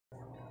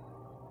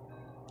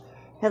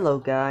Hello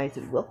guys,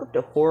 and welcome to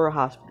Horror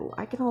Hospital.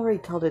 I can already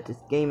tell that this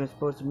game is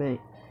supposed to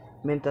be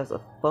meant as a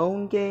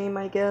phone game,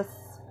 I guess.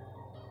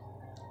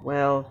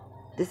 Well,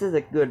 this is a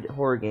good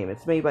horror game.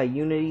 It's made by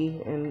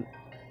Unity and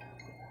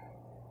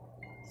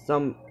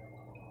some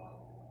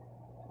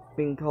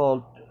thing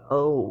called,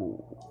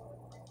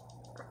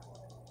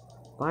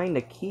 find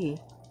a key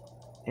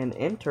and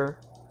enter.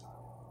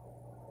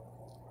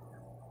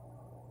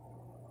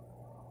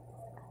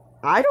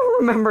 I don't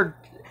remember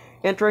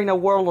entering a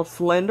world of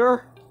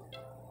Slender.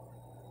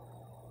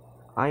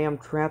 I am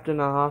trapped in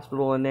a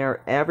hospital and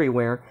they're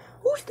everywhere.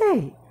 Who's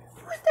they?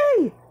 Who's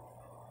they?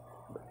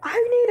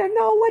 I need to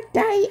know what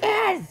day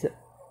is!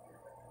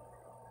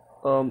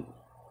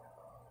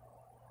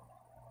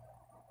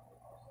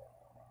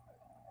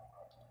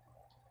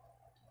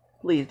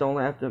 Please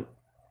don't have to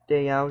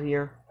stay out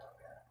here.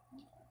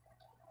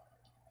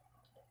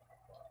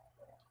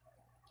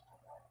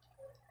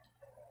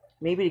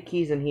 Maybe the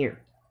key's in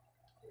here.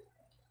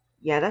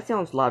 Yeah, that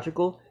sounds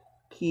logical.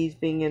 Keys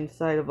being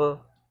inside of a...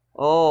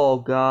 Oh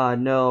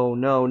god, no,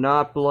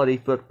 not bloody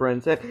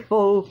footprints.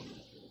 Oh!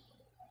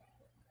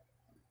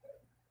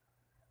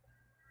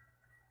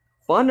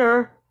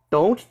 Thunder!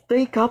 Don't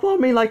think up on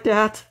me like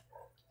that!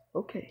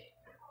 Okay.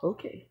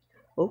 Oh.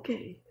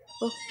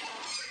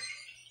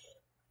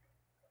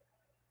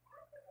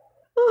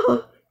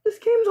 This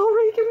game's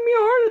already giving me a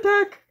heart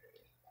attack!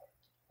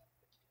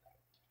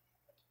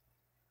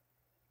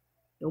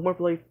 No more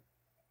bloody...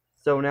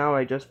 So now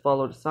I just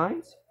follow the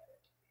signs?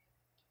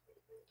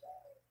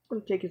 I'm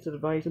gonna take his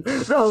advice and...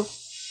 No!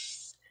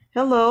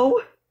 Hello?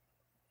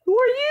 Who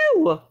are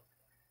you?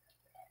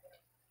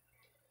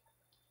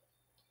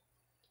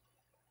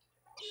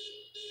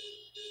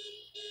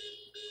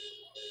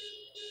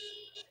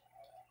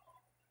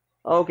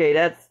 Okay,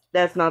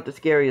 that's not the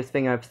scariest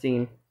thing I've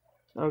seen.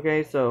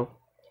 Okay, so...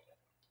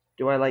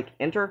 Do I, like,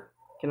 enter?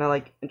 Can I,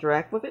 like,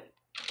 interact with it?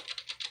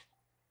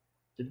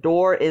 The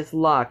door is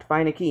locked.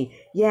 Find a key.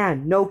 Yeah,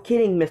 no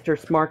kidding, Mr.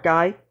 Smart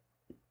Guy.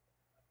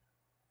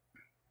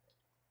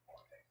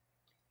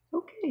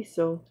 Okay,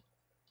 so...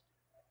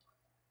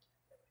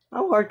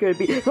 How hard could it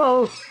be?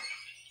 Oh!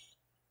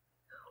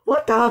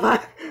 What the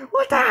fuck?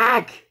 What the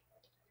heck?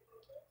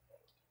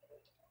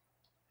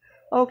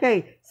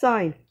 Okay,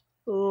 sign.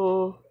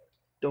 Oh...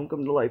 Don't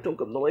come to life, don't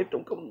come to life,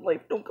 don't come to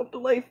life, don't come to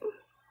life.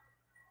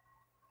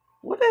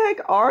 What the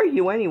heck are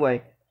you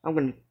anyway?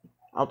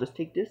 I'll just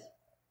take this.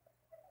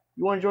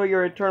 You want to enjoy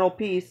your eternal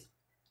peace?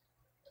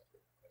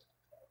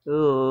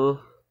 Ugh.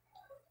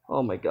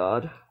 Oh my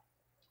god.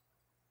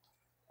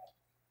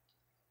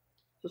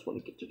 Just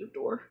want to get to the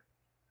door.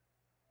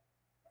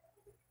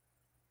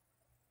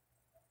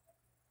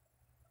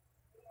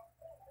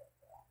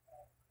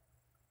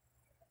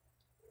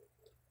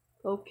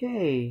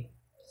 Okay,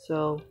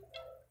 so...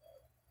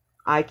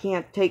 I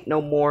can't take no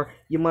more.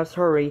 You must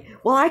hurry.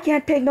 Well, I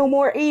can't take no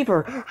more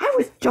either. I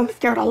was jump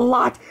scared a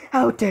lot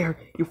out there.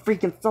 You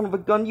freaking son of a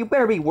gun. You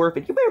better be worth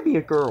it. You better be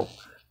a girl.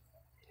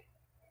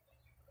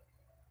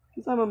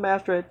 Because I'm a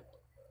master at...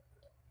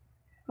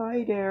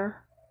 Hi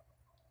there.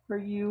 Are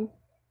you...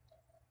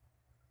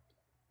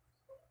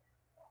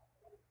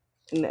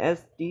 an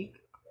SD?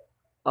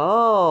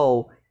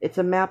 Oh, it's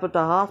a map of the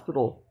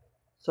hospital.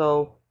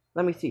 So,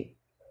 let me see.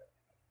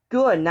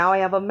 Good, now I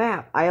have a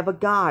map. I have a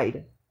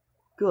guide.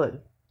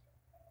 Good.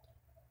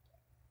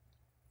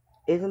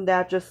 Isn't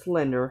that just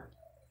Slender?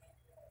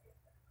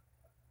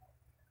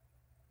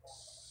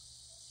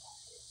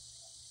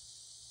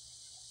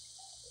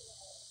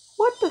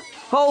 What the...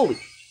 Holy...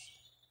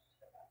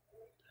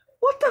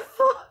 What the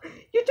fuck?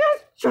 You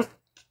just...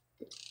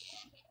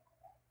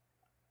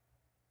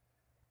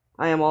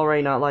 I am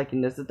already not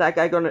liking this. Is that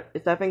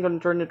thing gonna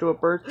turn into a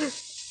bird?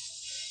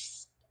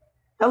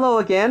 Hello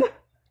again?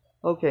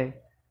 Okay.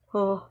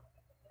 Oh.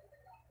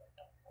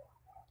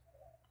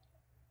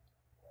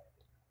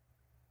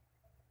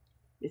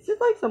 Is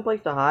this like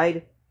someplace to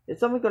hide? Is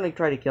someone gonna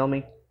try to kill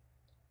me?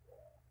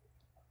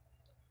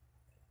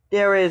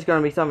 There is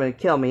gonna be someone to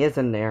kill me,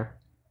 isn't there?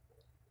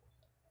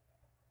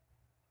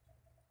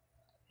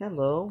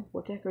 Hello?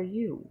 What the heck are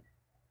you?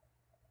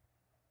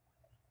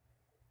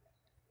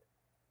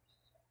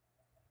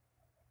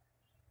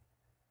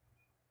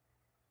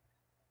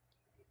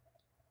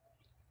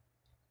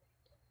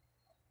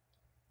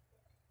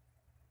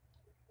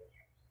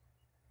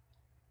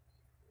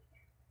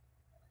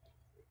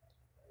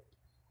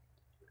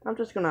 I'm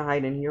just gonna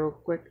hide in here real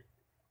quick.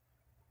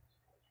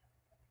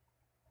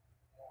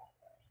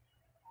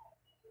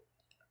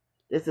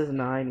 This isn't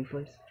a hiding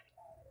place.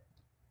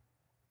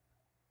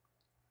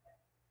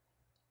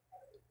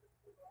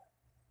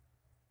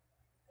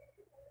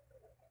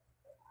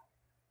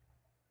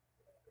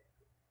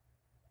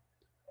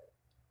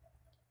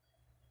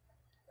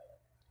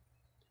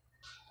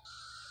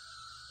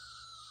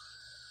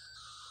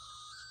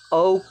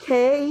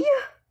 Okay.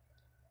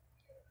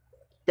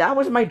 That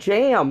was my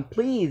jam.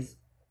 Please.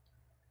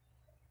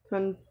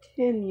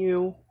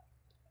 Continue.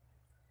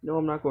 No,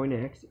 I'm not going to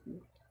exit.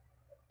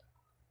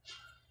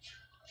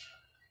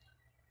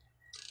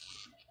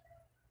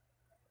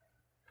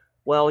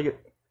 Well,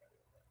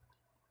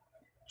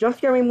 Jump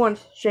scare me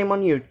once, shame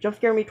on you. Jump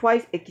scare me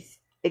twice,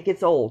 it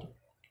gets old.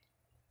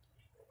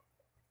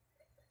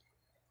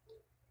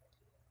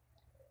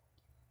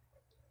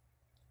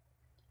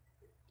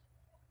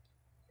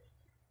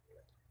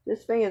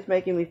 This thing is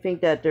making me think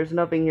that there's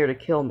nothing here to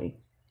kill me.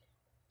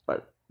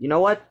 But, you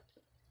know what?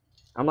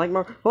 I'm like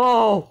more—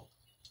 oh!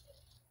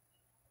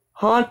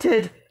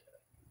 Haunted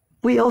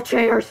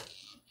wheelchairs!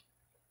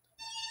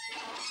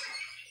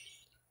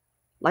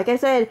 Like I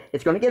said,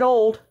 it's gonna get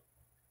old.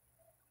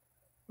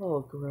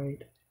 Oh,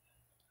 great.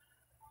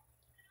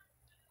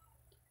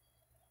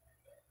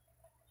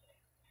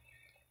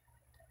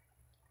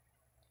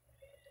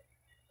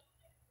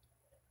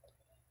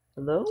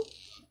 Hello?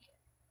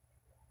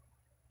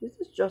 This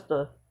is just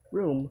a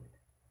room.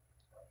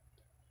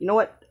 You know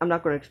what? I'm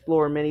not going to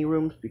explore many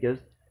rooms because...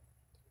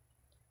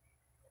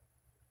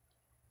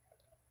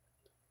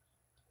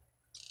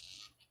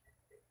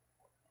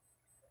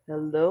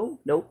 hello?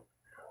 Nope.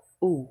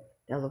 Ooh,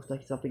 that looks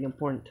like something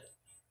important.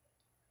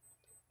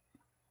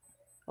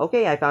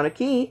 Okay, I found a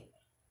key.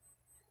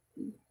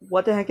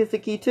 What the heck is the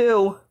key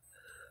to?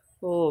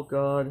 Oh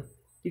god.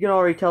 You can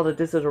already tell that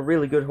this is a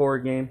really good horror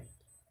game.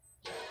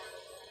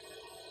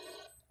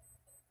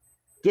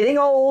 Getting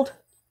old!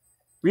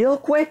 Real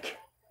quick!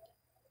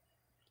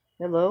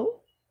 Hello?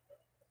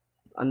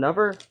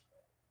 Another?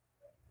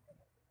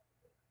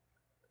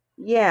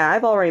 Yeah,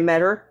 I've already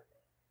met her.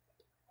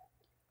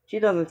 She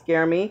doesn't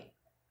scare me.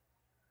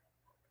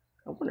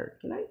 I wonder,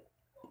 can I?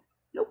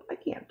 Nope, I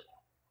can't.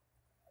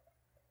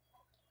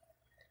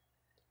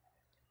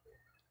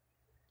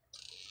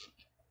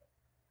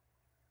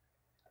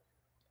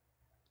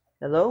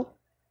 Hello?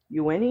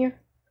 You in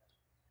here?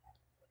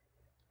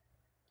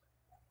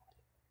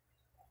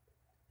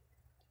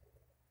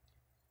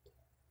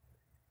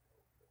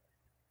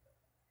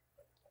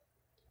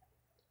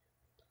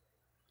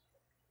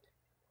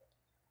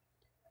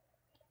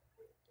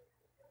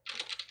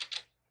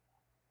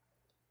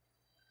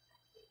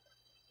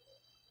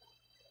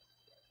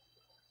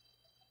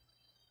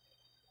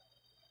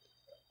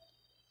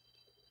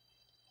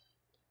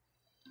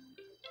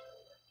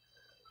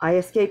 I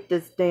escaped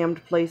this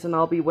damned place and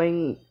I'll be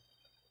waiting.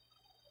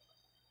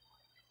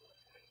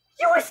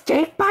 You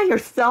escaped by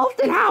yourself?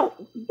 Then how?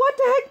 What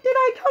the heck did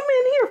I come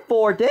in here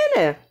for, didn't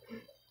it?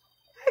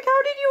 Heck,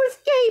 how did you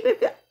escape?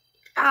 If it...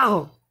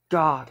 oh,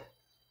 God.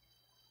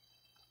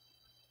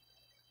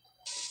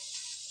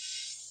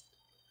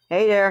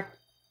 Hey there.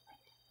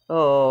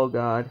 Oh,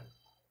 God.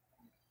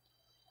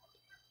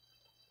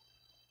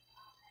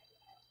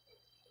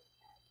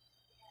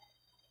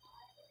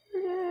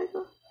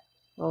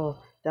 Oh,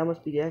 that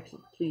must be the exit.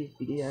 Please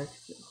be the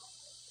exit.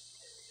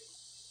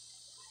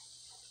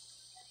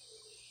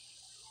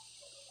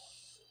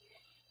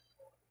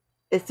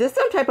 Is this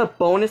some type of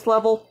bonus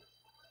level?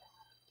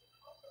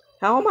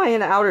 How am I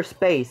in outer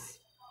space?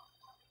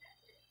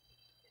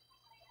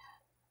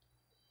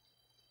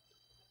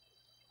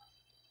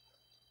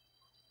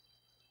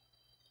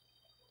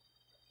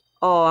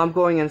 Oh, I'm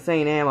going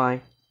insane, am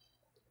I?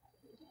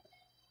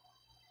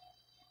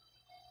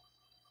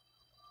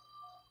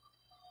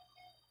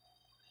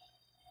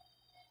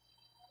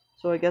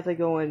 So I guess I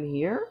go in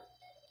here?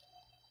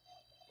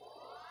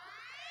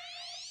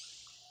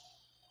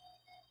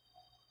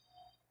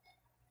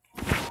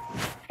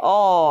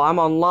 Oh, I'm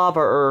on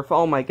lava earth.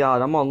 Oh my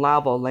god, I'm on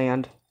lava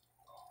land.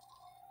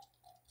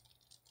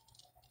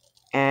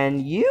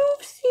 And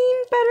you've seen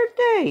better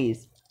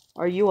days.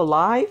 Are you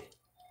alive,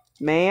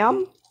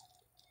 ma'am?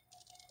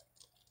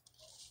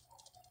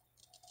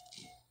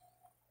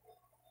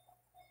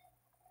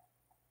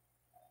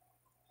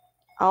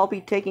 I'll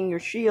be taking your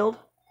shield,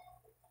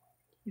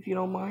 if you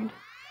don't mind.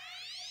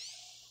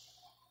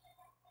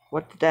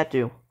 What did that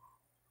do?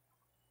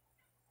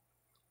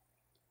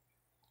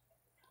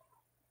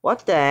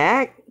 What the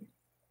heck?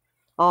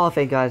 Oh,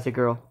 thank God it's a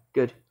girl.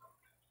 Good.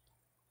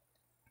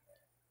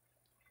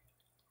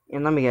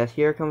 And let me guess,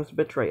 here comes the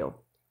betrayal.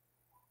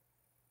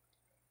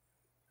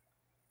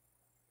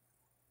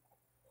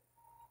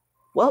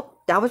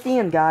 Well, that was the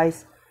end,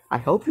 guys. I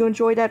hope you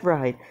enjoyed that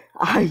ride.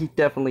 I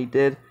definitely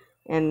did.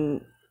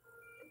 And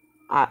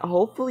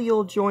hopefully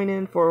you'll join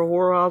in for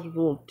Horror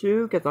Hospital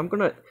 2, because I'm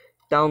going to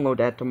download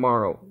that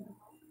tomorrow.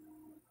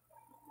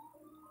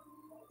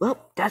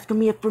 Well, that's going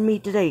to be it for me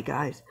today,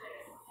 guys.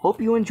 Hope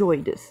you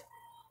enjoyed this.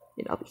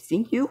 And I'll be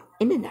seeing you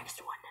in the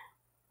next one.